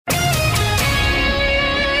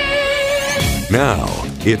Now,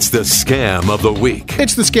 it's the Scam of the Week.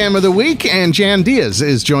 It's the Scam of the Week, and Jan Diaz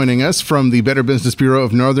is joining us from the Better Business Bureau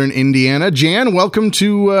of Northern Indiana. Jan, welcome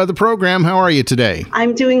to the program. How are you today?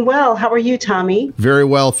 I'm doing well. How are you, Tommy? Very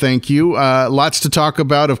well, thank you. Lots to talk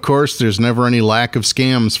about, of course. There's never any lack of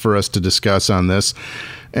scams for us to discuss on this.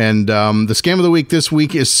 And the Scam of the Week this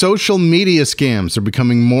week is social media scams. They're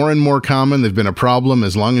becoming more and more common. They've been a problem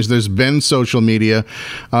as long as there's been social media.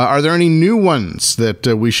 Are there any new ones that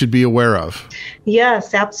we should be aware of?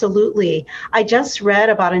 Yes, absolutely. I just read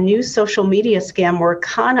about a new social media scam where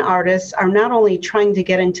con artists are not only trying to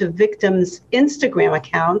get into victims' Instagram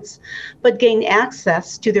accounts, but gain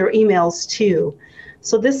access to their emails too.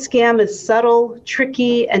 So this scam is subtle,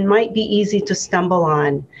 tricky, and might be easy to stumble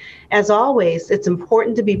on. As always, it's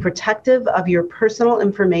important to be protective of your personal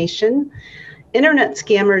information. Internet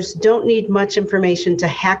scammers don't need much information to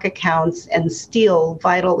hack accounts and steal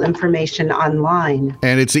vital information online.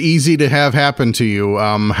 And it's easy to have happen to you.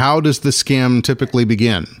 How does the scam typically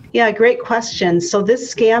begin? Yeah, great question. So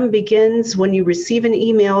this scam begins when you receive an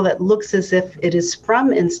email that looks as if it is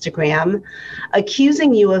from Instagram,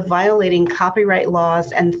 accusing you of violating copyright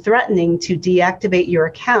laws and threatening to deactivate your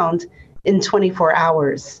account in 24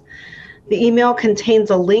 hours. The email contains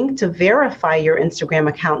a link to verify your Instagram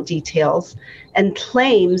account details and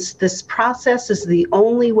claims this process is the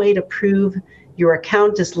only way to prove your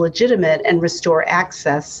account is legitimate and restore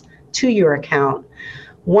access to your account.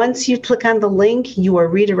 Once you click on the link, you are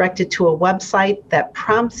redirected to a website that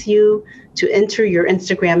prompts you to enter your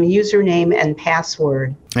Instagram username and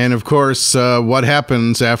password. And of course, what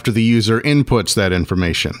happens after the user inputs that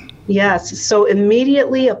information? Yes, so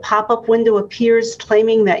immediately a pop-up window appears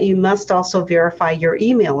claiming that you must also verify your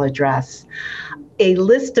email address. A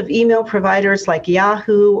list of email providers like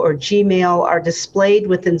Yahoo or Gmail are displayed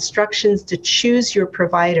with instructions to choose your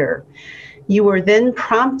provider. You are then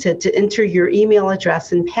prompted to enter your email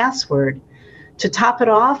address and password. To top it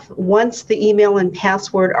off, once the email and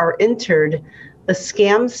password are entered, the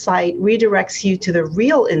scam site redirects you to the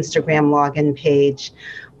real Instagram login page,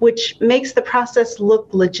 which makes the process look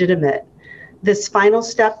legitimate. This final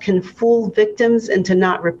step can fool victims into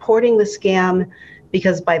not reporting the scam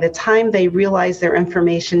because by the time they realize their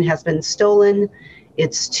information has been stolen,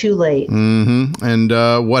 it's too late. Mm-hmm.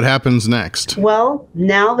 And what happens next? Well,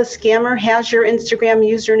 now the scammer has your Instagram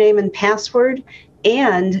username and password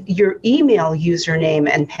and your email username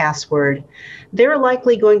and password. They're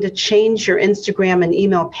likely going to change your Instagram and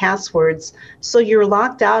email passwords so you're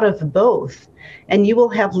locked out of both, and you will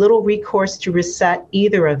have little recourse to reset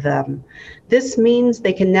either of them. This means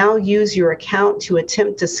they can now use your account to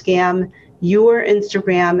attempt to scam your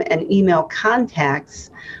Instagram and email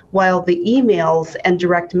contacts, while the emails and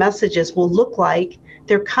direct messages will look like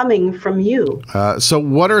they're coming from you. So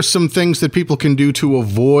what are some things that people can do to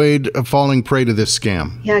avoid falling prey to this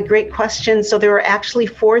scam? Yeah, great question. So there are actually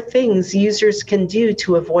 4 things users can do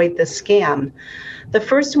to avoid this scam. The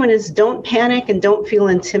first one is don't panic and don't feel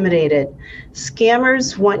intimidated.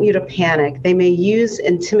 Scammers want you to panic. They may use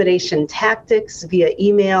intimidation tactics via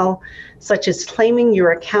email, such as claiming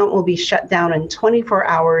your account will be shut down in 24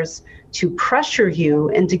 hours to pressure you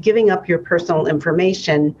into giving up your personal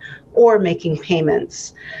information or making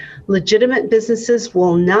payments. Legitimate businesses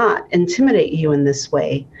will not intimidate you in this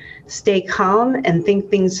way. Stay calm and think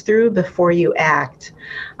things through before you act.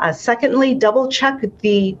 Secondly, double check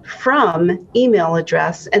the from email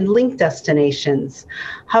address and link destinations.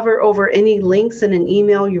 Hover over any links in an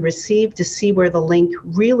email you receive to see where the link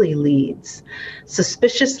really leads.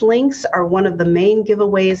 Suspicious links are one of the main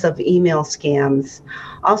giveaways of email scams.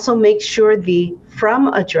 Also, make sure the from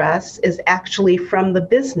address is actually from the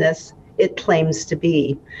business it claims to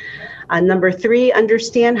be. Number 3,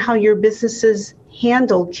 understand how your businesses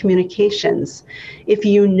handle communications. If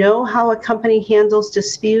you know how a company handles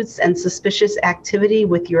disputes and suspicious activity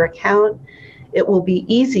with your account, it will be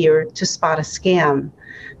easier to spot a scam.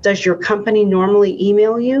 Does your company normally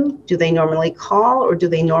email you? Do they normally call, or do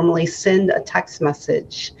they normally send a text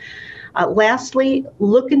message? Lastly,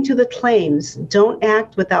 look into the claims. Don't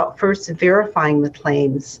act without first verifying the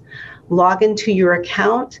claims. Log into your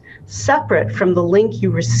account separate from the link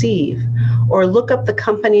you receive, or look up the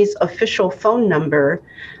company's official phone number,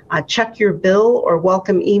 check your bill or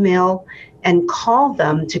welcome email, and call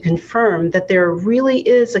them to confirm that there really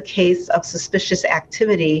is a case of suspicious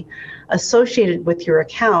activity associated with your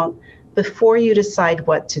account before you decide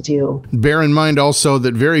what to do. Bear in mind also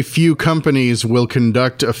that very few companies will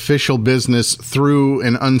conduct official business through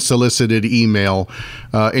an unsolicited email,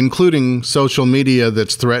 including social media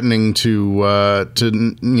that's threatening to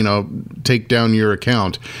take down your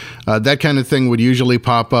account. That kind of thing would usually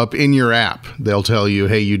pop up in your app. They'll tell you,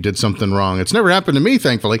 hey, you did something wrong. It's never happened to me,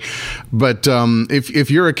 thankfully. But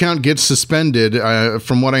if your account gets suspended,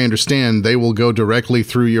 from what I understand, they will go directly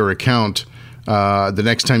through your account the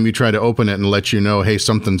next time you try to open it and let you know, hey,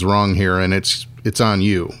 something's wrong here, and it's on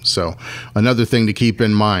you. So another thing to keep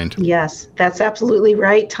in mind. Yes, that's absolutely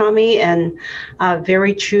right, Tommy, and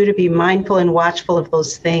very true to be mindful and watchful of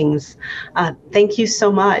those things. Thank you so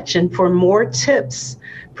much. And for more tips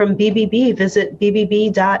from BBB, visit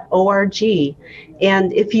bbb.org.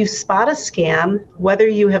 And if you spot a scam, whether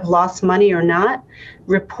you have lost money or not,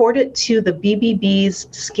 report it to the BBB's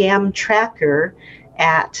scam tracker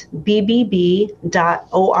at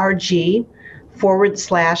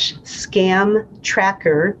bbb.org/scam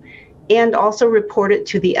tracker, and also report it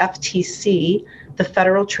to the FTC, the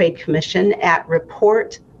Federal Trade Commission, at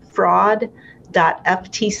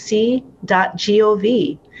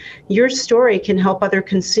reportfraud.ftc.gov. Your story can help other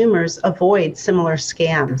consumers avoid similar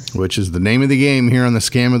scams. Which is the name of the game here on the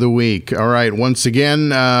Scam of the Week. All right. Once again,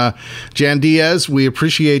 Jan Diaz, we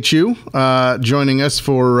appreciate you joining us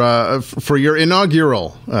for your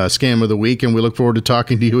inaugural Scam of the Week, and we look forward to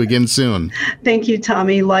talking to you again soon. Thank you,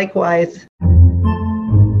 Tommy. Likewise.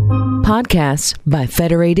 Podcasts by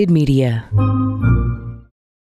Federated Media.